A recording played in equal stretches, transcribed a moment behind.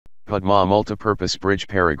Padma Multipurpose Bridge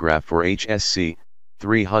paragraph for HSC,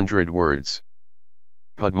 300 words.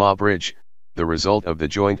 Padma Bridge, the result of the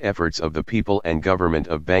joint efforts of the people and government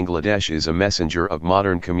of Bangladesh, is a messenger of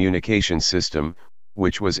modern communication system,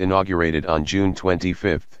 which was inaugurated on June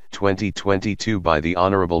 25, 2022 by the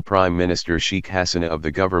Honorable Prime Minister Sheikh Hasina of the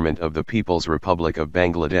Government of the People's Republic of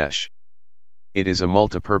Bangladesh. It is a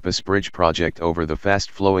multipurpose bridge project over the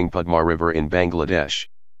fast-flowing Padma River in Bangladesh.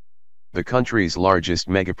 The country's largest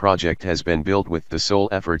mega-project has been built with the sole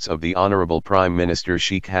efforts of the Honorable Prime Minister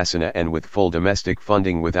Sheikh Hasina and with full domestic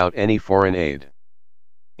funding without any foreign aid.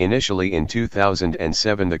 Initially in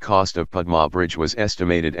 2007 the cost of Padma Bridge was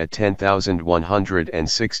estimated at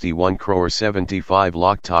 10,161 crore 75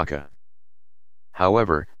 lakh taka.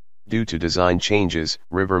 However, due to design changes,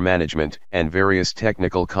 river management, and various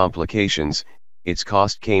technical complications, its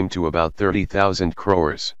cost came to about 30,000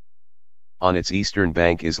 crores. On its eastern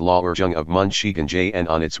bank is Laurjung of Munshiganj and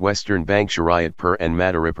on its western bank Shariatpur and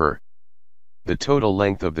Madaripur. The total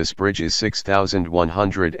length of this bridge is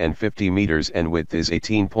 6,150 meters and width is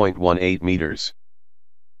 18.18 meters.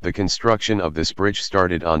 The construction of this bridge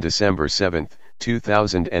started on December 7,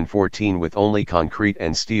 2014 with only concrete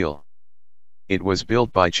and steel. It was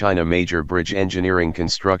built by China Major Bridge Engineering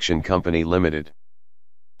Construction Company Limited.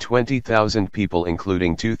 20,000 people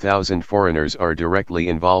including 2,000 foreigners are directly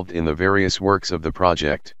involved in the various works of the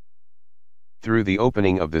project. Through the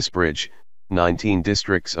opening of this bridge, 19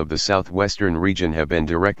 districts of the southwestern region have been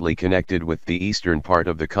directly connected with the eastern part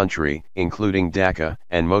of the country, including Dhaka,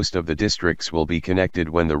 and most of the districts will be connected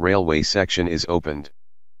when the railway section is opened.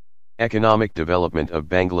 Economic development of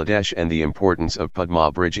Bangladesh and the importance of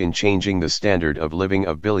Padma Bridge in changing the standard of living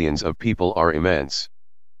of billions of people are immense.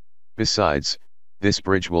 Besides, this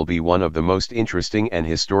bridge will be one of the most interesting and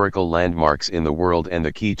historical landmarks in the world and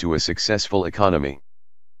the key to a successful economy.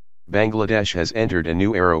 Bangladesh has entered a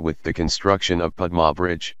new era with the construction of Padma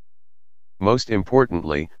Bridge. Most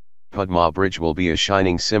importantly, Padma Bridge will be a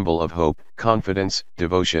shining symbol of hope, confidence,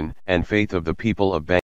 devotion, and faith of the people of Bangladesh.